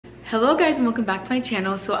Hello guys and welcome back to my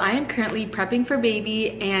channel. So I am currently prepping for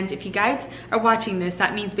baby, and if you guys are watching this,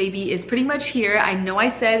 that means baby is pretty much here. I know I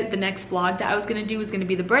said the next vlog that I was gonna do was gonna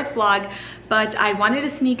be the birth vlog, but I wanted to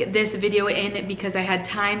sneak this video in because I had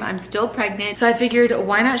time. I'm still pregnant, so I figured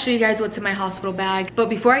why not show you guys what's in my hospital bag. But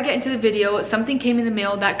before I get into the video, something came in the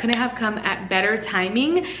mail that couldn't have come at better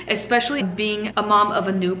timing, especially being a mom of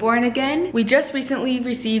a newborn again. We just recently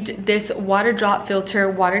received this Waterdrop Filter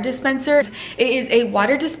water dispenser. It is a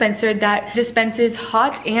water dispenser that dispenses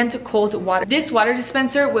hot and cold water. This water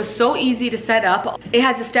dispenser was so easy to set up. It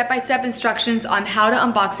has a step-by-step instructions on how to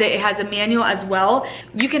unbox it. It has a manual as well.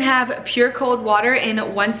 You can have pure cold water in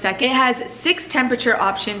 1 second. It has 6 temperature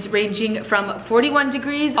options ranging from 41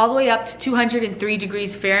 degrees all the way up to 203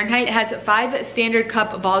 degrees Fahrenheit. It has 5 standard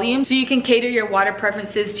cup volumes, so you can cater your water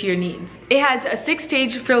preferences to your needs. It has a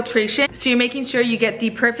 6-stage filtration, so you're making sure you get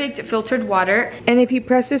the perfect filtered water. And if you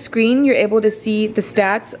press the screen, you're able to see the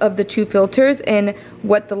stats of the 2 filters and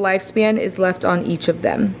what the lifespan is left on each of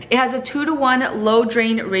them. It has a 2-to-1 low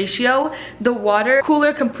drain ratio. The water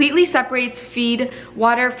cooler completely separates feed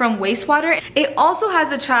water from wastewater. It also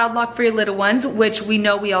has a child lock for your little ones, which we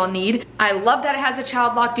know we all need. I love that it has a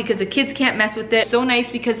child lock because the kids can't mess with it. So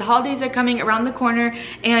nice because the holidays are coming around the corner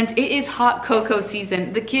and it is hot cocoa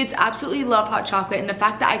season. The kids absolutely love hot chocolate, and the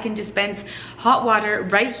fact that I can dispense hot water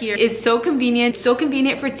right here is so convenient. So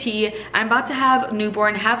convenient for tea. I'm about to have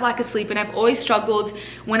newborn, have lack of sleep, and I've always struggled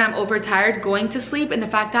when I'm overtired going to sleep, and the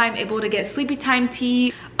fact that I'm able to get sleepy time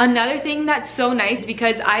tea. Another thing that's so nice,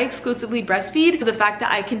 because I exclusively breastfeed, the fact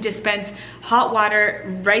that I can dispense hot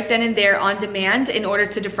water right then and there on demand in order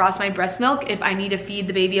to defrost my breast milk if I need to feed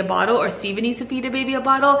the baby a bottle or Steven needs to feed a baby a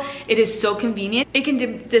bottle. It is so convenient. It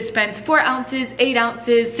can dispense 4 ounces, 8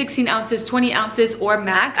 ounces, 16 ounces, 20 ounces, or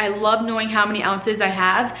max. I love knowing how many ounces I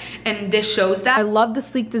have, and this shows that. I love the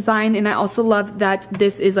sleek design, and I also love that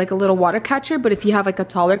this is like a little water catcher, but if you have like a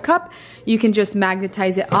taller cup, you can just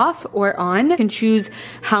magnetize it off or on. You can choose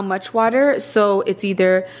how much water, so it's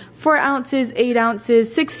either 4 ounces, 8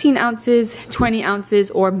 ounces, 16 ounces, 20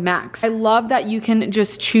 ounces, or max. I love that you can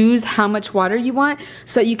just choose how much water you want,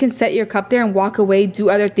 so that you can set your cup there and walk away, do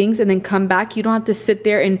other things, and then come back. You don't have to sit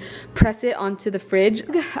there and press it onto the fridge.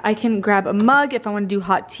 I can grab a mug if I want to do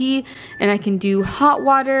hot tea, and I can do hot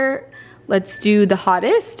water. Let's do the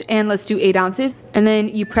hottest, and let's do 8 ounces. And then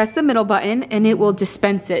you press the middle button and it will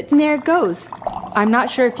dispense it. And there it goes. I'm not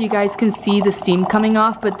sure if you guys can see the steam coming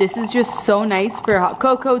off, but this is just so nice for hot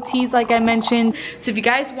cocoa teas like I mentioned. So if you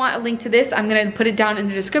guys want a link to this, I'm gonna put it down in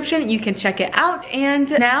the description. You can check it out. And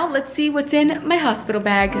now let's see what's in my hospital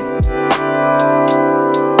bag.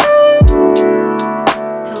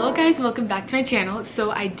 Guys, welcome back to my channel.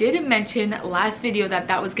 So I did mention last video that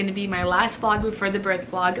that was going to be my last vlog before the birth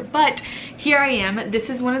vlog, but here I am.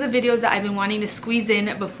 This is one of the videos that I've been wanting to squeeze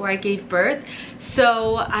in before I gave birth.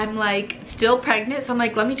 So I'm like still pregnant, so I'm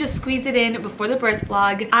like, let me just squeeze it in before the birth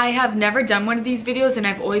vlog. I have never done one of these videos and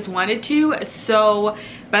I've always wanted to, so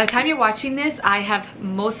by the time you're watching this, I have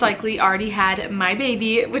most likely already had my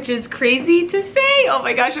baby, which is crazy to say. Oh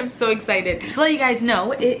my gosh, I'm so excited. To let you guys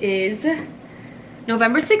know, it is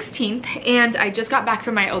November 16th, and I just got back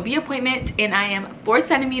from my OB appointment, and I am 4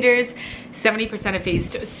 centimeters, 70%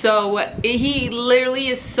 effaced. So he literally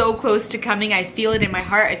is so close to coming. I feel it in my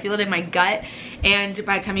heart, I feel it in my gut, and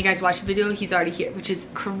by the time you guys watch the video, he's already here, which is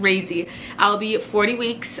crazy. I'll be 40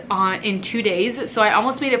 weeks in 2 days, so I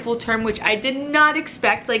almost made it full term, which I did not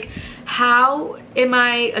expect. Like, how am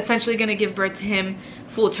I essentially gonna give birth to him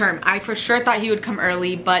full term? I for sure thought he would come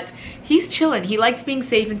early, but he's chilling. He likes being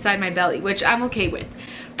safe inside my belly, which I'm okay with.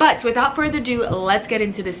 But without further ado, let's get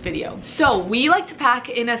into this video. So we like to pack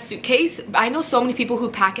in a suitcase. I know so many people who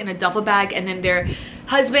pack in a duffel bag, and then their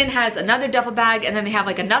husband has another duffel bag, and then they have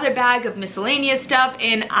like another bag of miscellaneous stuff,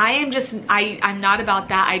 and I'm not about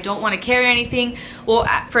that. I don't want to carry anything. Well,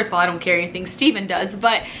 first of all, I don't carry anything. Steven does,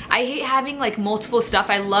 but I hate having like multiple stuff.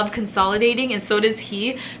 I love consolidating, and so does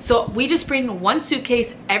he. So we just bring one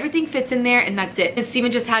suitcase, everything fits in there, and that's it. And Steven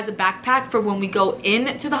just has a backpack for when we go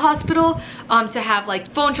into the hospital to have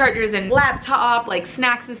like phone chargers and laptop, like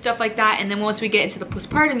snacks and stuff like that. And then once we get into the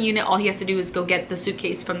postpartum unit, all he has to do is go get the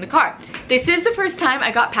suitcase from the car. This is the first time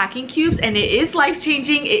I got packing cubes, and it is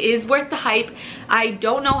life-changing. It is worth the hype. I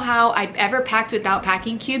don't know how I've ever packed without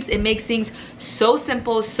packing cubes. It makes things so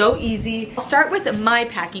simple, so easy. I'll start with my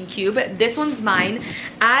packing cube. This one's mine.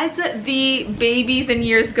 As the babies and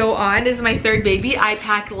years go on, this is my 3rd baby, I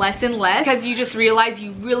pack less and less because you just realize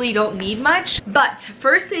you really don't need much. But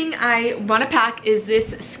first thing I want to pack is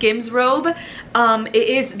this Skims robe. It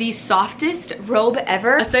is the softest robe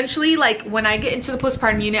ever. Essentially, like when I get into the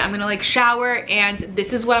postpartum unit, I'm gonna like shower, and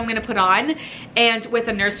this is what I'm gonna put on, and with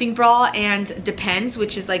a nursing bra and Depends,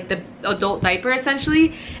 which is like the adult diaper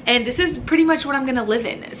essentially, and this is pretty much what I'm gonna live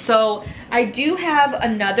in. So I do have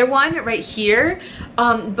another one right here,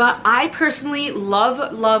 but I personally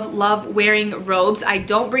love wearing robes. I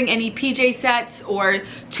don't bring any PJ sets or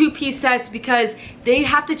two-piece sets because they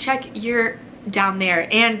have to check your down there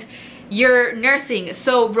and you're nursing.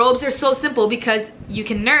 So robes are so simple because you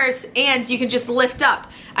can nurse and you can just lift up.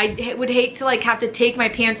 I would hate to like have to take my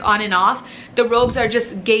pants on and off. The robes are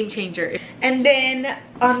just game changer. And then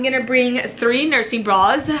I'm gonna bring 3 nursing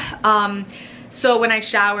bras. So when I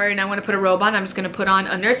shower and I want to put a robe on, I'm just gonna put on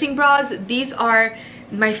a nursing bras. These are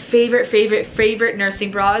my favorite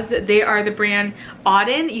nursing bras. They are the brand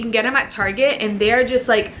Auden. You can get them at Target, and they are just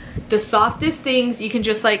like the softest things. You can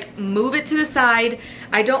just like move it to the side.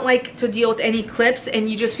 I don't like to deal with any clips, and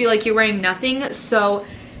you just feel like you're wearing nothing. So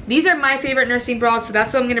these are my favorite nursing bras, so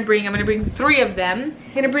that's what I'm gonna bring. I'm gonna bring 3 of them.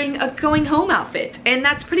 I'm gonna bring a going home outfit, and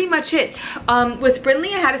that's pretty much it. With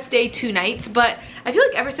Brindley, I had to stay 2 nights, but I feel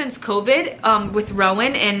like ever since COVID, with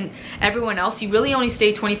Rowan and everyone else, you really only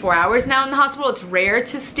stay 24 hours now in the hospital. It's rare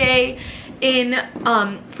to stay in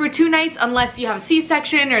for 2 nights unless you have a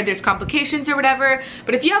C-section or there's complications or whatever.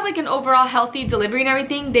 But if you have like an overall healthy delivery and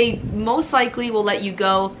everything, they most likely will let you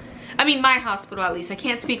go. I mean, my hospital at least. I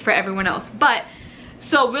can't speak for everyone else, but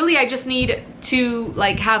so really I just need to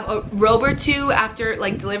like have a robe or 2 after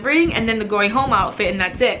like delivering, and then the going home outfit, and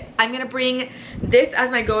that's it. I'm gonna bring this as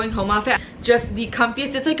my going home outfit. Just the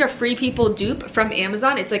comfiest. It's like a Free People dupe from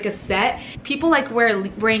Amazon. It's like a set. People like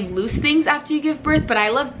wearing loose things after you give birth, but I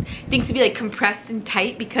love things to be like compressed and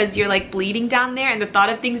tight because you're like bleeding down there, and the thought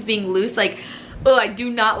of things being loose, like, oh, I do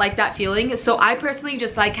not like that feeling. So I personally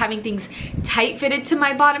just like having things tight fitted to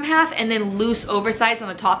my bottom half and then loose oversized on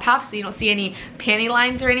the top half, so you don't see any panty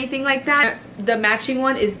lines or anything like that. The matching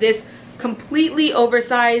one is this completely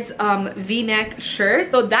oversized V-neck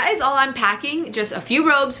shirt. So that is all I'm packing. Just a few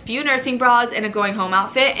robes, few nursing bras, and a going home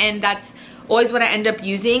outfit, and that's always what I end up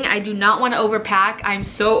using. I do not want to overpack. I'm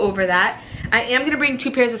so over that. I am gonna bring 2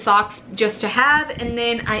 pairs of socks just to have, and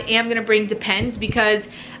then I am gonna bring Depends because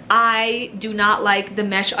I do not like the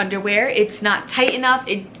mesh underwear. It's not tight enough.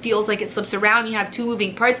 It feels like it slips around. You have 2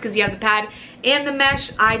 moving parts because you have the pad and the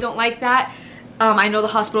mesh. I don't like that. I know the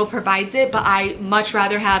hospital provides it, but I much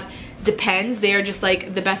rather have Depends. They are just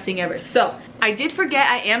like the best thing ever. So I did forget,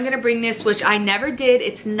 I am gonna bring this, which I never did.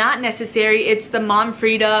 It's not necessary. It's the Mom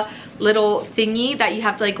Frida little thingy that you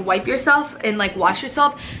have to like wipe yourself and like wash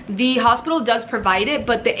yourself. The hospital does provide it,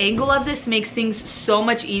 but the angle of this makes things so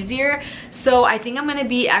much easier. So I think I'm gonna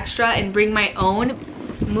be extra and bring my own.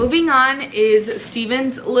 Moving on is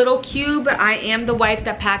Steven's little cube. I am the wife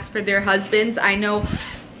that packs for their husbands. I know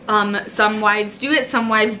some wives do it, some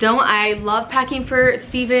wives don't. I love packing for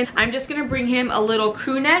Steven. I'm just gonna bring him a little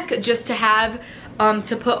crew neck just to have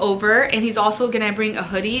to put over, and he's also gonna bring a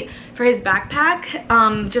hoodie for his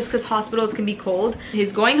backpack, just because hospitals can be cold.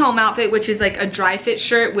 His going home outfit, which is like a dry fit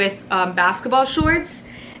shirt with basketball shorts,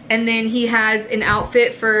 and then he has an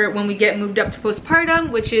outfit for when we get moved up to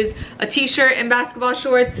postpartum, which is a t-shirt and basketball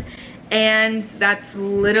shorts, and that's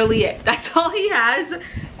literally it. That's all he has.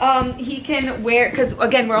 He can wear, because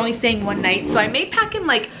again, we're only staying 1 night, so I may pack him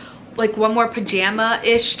like one more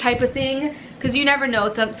pajama-ish type of thing, because you never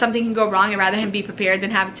know, something can go wrong. I'd rather him be prepared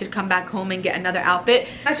than have to come back home and get another outfit.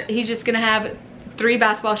 He's just gonna have 3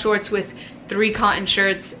 basketball shorts with 3 cotton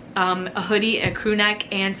shirts, a hoodie, a crew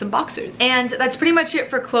neck, and some boxers. And that's pretty much it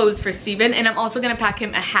for clothes for Steven. And I'm also gonna pack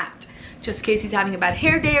him a hat, just in case he's having a bad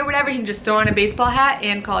hair day or whatever. He can just throw on a baseball hat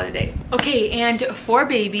and call it a day. Okay, and for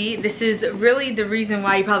baby, this is really the reason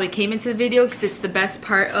why you probably came into the video, because it's the best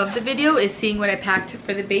part of the video is seeing what I packed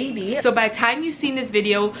for the baby. So by the time you've seen this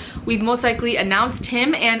video, we've most likely announced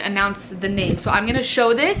him and announced the name. So I'm gonna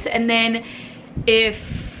show this, and then if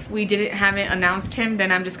we haven't announced him,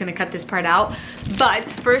 then I'm just gonna cut this part out. But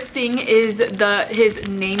first thing is his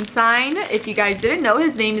name sign. If you guys didn't know,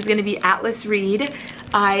 his name is gonna be Atlas Reed.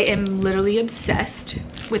 I am literally obsessed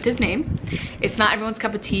with his name. It's not everyone's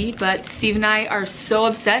cup of tea, but Steve and I are so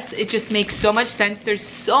obsessed. It just makes so much sense. There's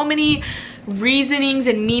so many reasonings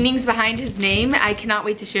and meanings behind his name. I cannot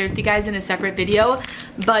wait to share with you guys in a separate video.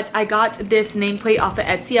 But I got this nameplate off of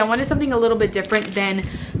Etsy. I wanted something a little bit different than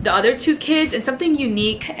the other 2 kids and something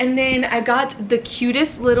unique. And then I got the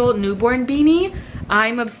cutest little newborn beanie.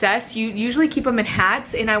 I'm obsessed. You usually keep them in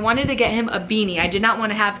hats, and I wanted to get him a beanie. I did not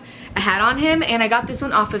want to have a hat on him, and I got this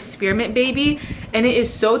one off of Spearmint Baby, and it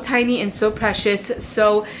is so tiny and so precious.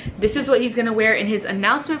 So this is what he's gonna wear in his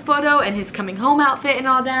announcement photo and his coming home outfit and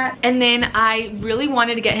all that. And then I really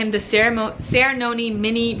wanted to get him the Serenoni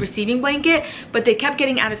mini receiving blanket, but they kept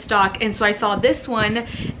getting out of stock, and so I saw this one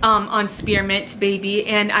on Spearmint Baby,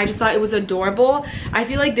 and I just thought it was adorable. I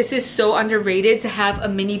feel like this is so underrated to have a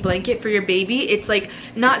mini blanket for your baby. It's like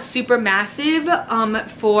not super massive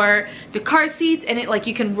for the car seats, and it like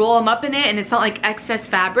you can roll them up in it, and it's not like excess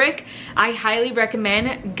fabric. I highly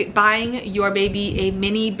recommend buying your baby a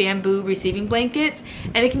mini bamboo receiving blanket,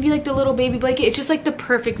 and it can be like the little baby blanket. It's just like the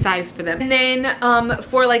perfect size for them. And then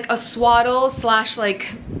for like a swaddle slash like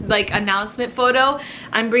announcement photo,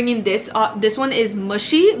 I'm bringing this. This one is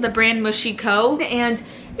Mushy, the brand Mushy Co, and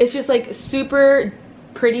it's just like super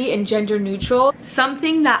pretty and gender neutral.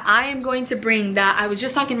 Something that I am going to bring, that I was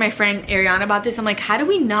just talking to my friend Ariana about this, I'm like, how do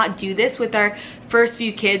we not do this with our first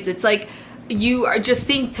few kids? It's like you are just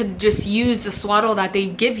think to just use the swaddle that they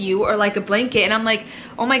give you, or like a blanket, and I'm like,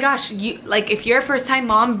 oh my gosh, you like, if you're a first time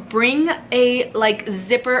mom, bring a like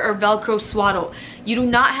zipper or Velcro swaddle. You do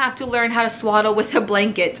not have to learn how to swaddle with a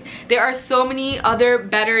blanket. There are so many other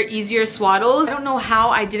better, easier swaddles. I don't know how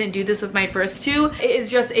I didn't do this with my first two. It is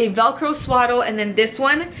just a Velcro swaddle, and then this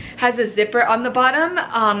one has a zipper on the bottom,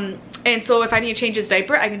 and so if I need to change his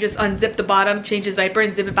diaper, I can just unzip the bottom, change his diaper,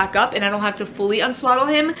 and zip it back up, and I don't have to fully unswaddle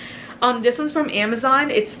him. This one's from Amazon.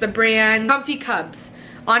 It's the brand Comfy Cubs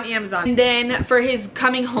on Amazon. And then for his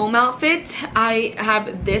coming home outfit, I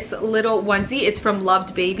have this little onesie. It's from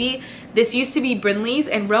Loved Baby. This used to be Brinley's,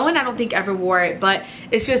 and Rowan I don't think ever wore it, but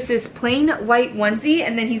it's just this plain white onesie,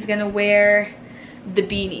 and then he's gonna wear the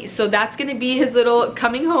beanie. So that's gonna be his little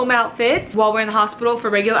coming home outfit. While we're in the hospital for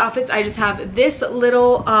regular outfits, I just have this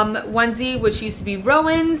little onesie, which used to be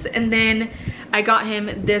Rowan's, and then I got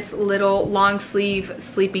him this little long sleeve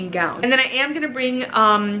sleeping gown. And then I am gonna bring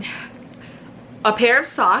a pair of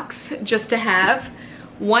socks just to have,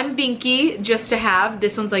 one binky just to have.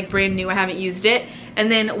 This one's like brand new, I haven't used it. And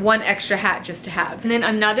then one extra hat just to have. And then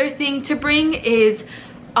another thing to bring is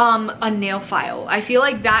a nail file. I feel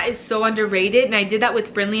like that is so underrated, and I did that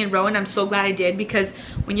with Brinley and Rowan. I'm so glad I did, because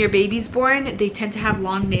when your baby's born, they tend to have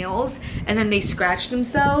long nails and then they scratch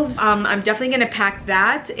themselves. I'm definitely gonna pack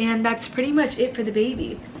that, and that's pretty much it for the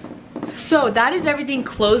baby. So that is everything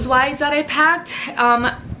clothes wise that I packed.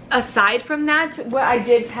 Aside from that, what I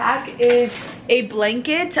did pack is a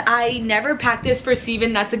blanket. I never packed this for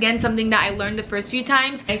Steven. That's again something that I learned the first few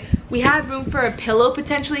times. We have room for a pillow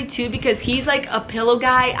potentially too, because he's like a pillow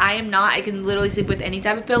guy. I am not. I can literally sleep with any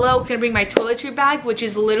type of pillow. I'm gonna bring my toiletry bag, which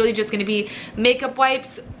is literally just gonna be makeup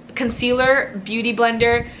wipes, concealer, beauty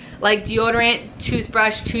blender, like deodorant,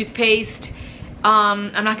 toothbrush, toothpaste.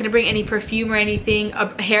 I'm not gonna bring any perfume or anything,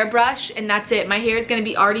 a hairbrush, and that's it. My hair is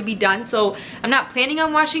gonna already be done, so I'm not planning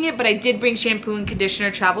on washing it, but I did bring shampoo and conditioner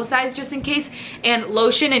travel size just in case, and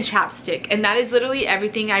lotion and chapstick, and that is literally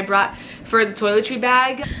everything I brought for the toiletry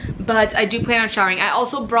bag. But I do plan on showering. I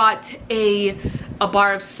also brought a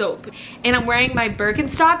bar of soap, and I'm wearing my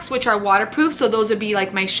Birkenstocks, which are waterproof, so those would be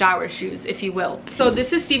like my shower shoes, if you will. So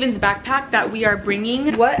this is Steven's backpack that we are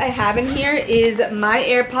bringing. What I have in here is my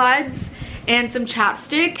AirPods and some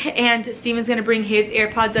chapstick, and Steven's gonna bring his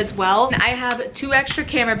AirPods as well. And I have 2 extra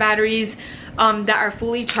camera batteries that are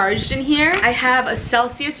fully charged in here. I have a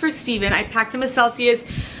Celsius for Steven. I packed him a Celsius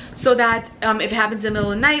so that if it happens in the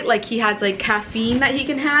middle of the night, like he has like caffeine that he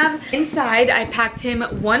can have. Inside, I packed him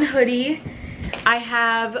 1 hoodie. I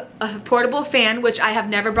have a portable fan, which I have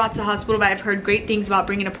never brought to the hospital, but I've heard great things about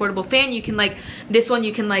bringing a portable fan. You can like, this one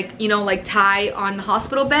you can like, you know, like tie on the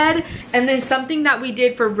hospital bed. And then something that we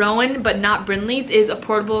did for Rowan, but not Brinley's, is a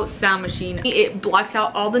portable sound machine. It blocks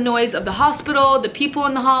out all the noise of the hospital, the people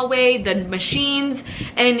in the hallway, the machines,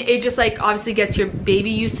 and it just like obviously gets your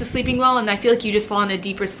baby used to sleeping well. And I feel like you just fall in a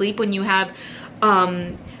deeper sleep when you have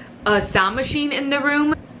a sound machine in the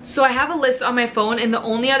room. So I have a list on my phone, and the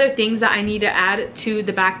only other things that I need to add to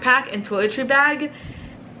the backpack and toiletry bag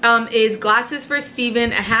is glasses for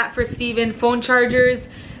Steven, a hat for Steven, phone chargers,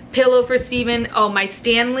 pillow for Steven, oh, my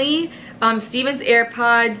Stanley, Steven's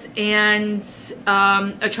AirPods, and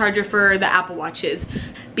a charger for the Apple Watches.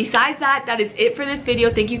 Besides that, that is it for this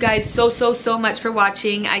video. Thank you guys so much for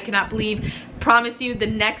watching. I cannot believe, promise you, the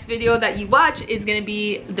next video that you watch is gonna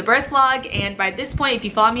be the birth vlog, and by this point, if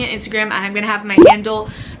you follow me on Instagram, I'm gonna have my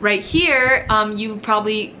handle right here. You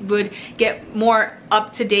probably would get more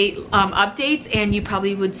up-to-date updates, and you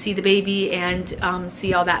probably would see the baby and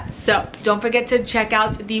see all that. So don't forget to check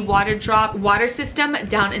out the Waterdrop water system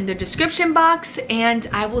down in the description box, and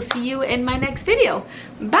I will see you in my next video.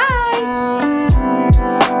 Bye.